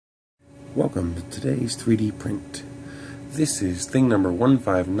Welcome to today's 3D print. This is thing number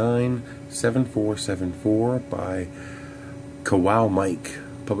 1597474 by Mike,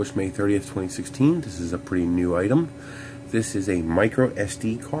 published May 30th, 2016. This is a pretty new item. This is a micro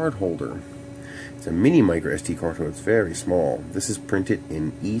SD card holder. It's a mini micro SD card holder. It's very small. This is printed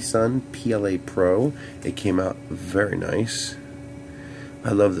in Esun PLA Pro. It came out very nice. I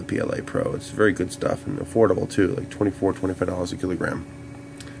love the PLA Pro. It's very good stuff and affordable too, like $24–25 a kilogram.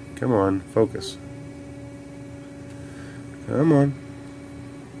 Come on, focus. Come on.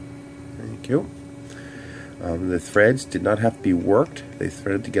 Thank you. The threads did not have to be worked. They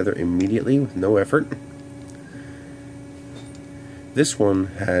threaded together immediately with no effort. This one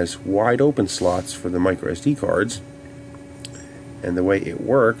has wide open slots for the micro SD cards. And the way it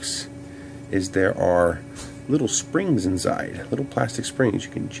works is there are little springs inside, little plastic springs.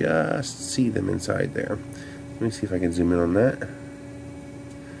 You can just see them inside there. Let me see if I can zoom in on that.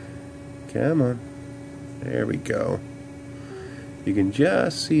 Come on. There we go. You can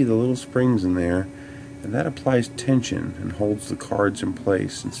just see the little springs in there, and that applies tension and holds the cards in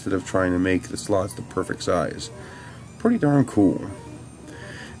place instead of trying to make the slots the perfect size. Pretty darn cool.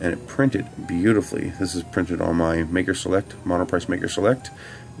 And it printed beautifully. This is printed on my Maker Select, Monoprice Maker Select,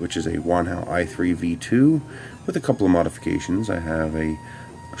 which is a Wanhao i3 V2 with a couple of modifications. I have a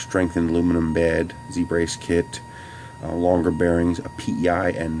strengthened aluminum bed, Z-brace kit, longer bearings, a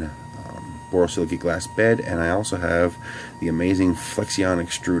PEI and borosilicate glass bed, and I also have the amazing Flexion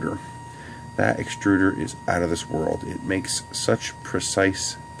extruder. That extruder is out of this world. It makes such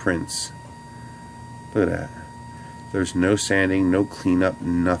precise prints. Look at that. There's no sanding, no cleanup,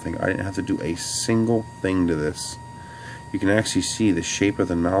 nothing. I didn't have to do a single thing to this. You can actually see the shape of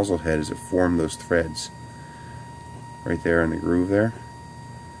the nozzle head as it formed those threads. Right there in the groove there.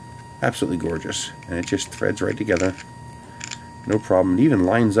 Absolutely gorgeous. And it just threads right together. No problem. It even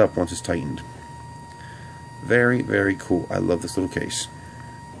lines up once it's tightened. Very, very cool. I love this little case.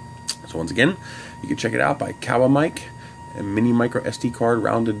 So once again, you can check it out by Mike, a mini micro SD card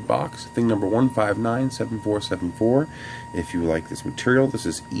rounded box, thing number 1597474. If you like this material, this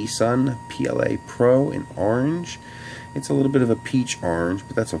is Esun PLA Pro in orange. It's a little bit of a peach orange,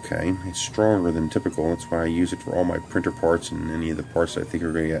 but that's okay. It's stronger than typical. That's why I use it for all my printer parts and any of the parts I think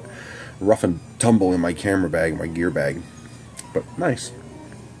are going to get rough and tumble in my camera bag, my gear bag. But nice.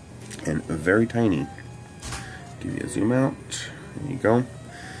 And very tiny. Give you a zoom out. There you go.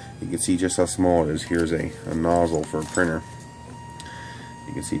 You can see just how small it is. Here's a nozzle for a printer.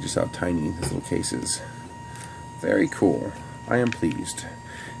 You can see just how tiny this little case is. Very cool. I am pleased.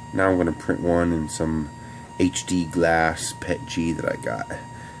 Now I'm going to print one in some HD glass PET G that I got.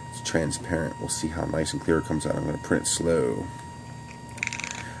 It's transparent. We'll see how nice and clear it comes out. I'm going to print it slow.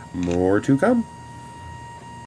 More to come.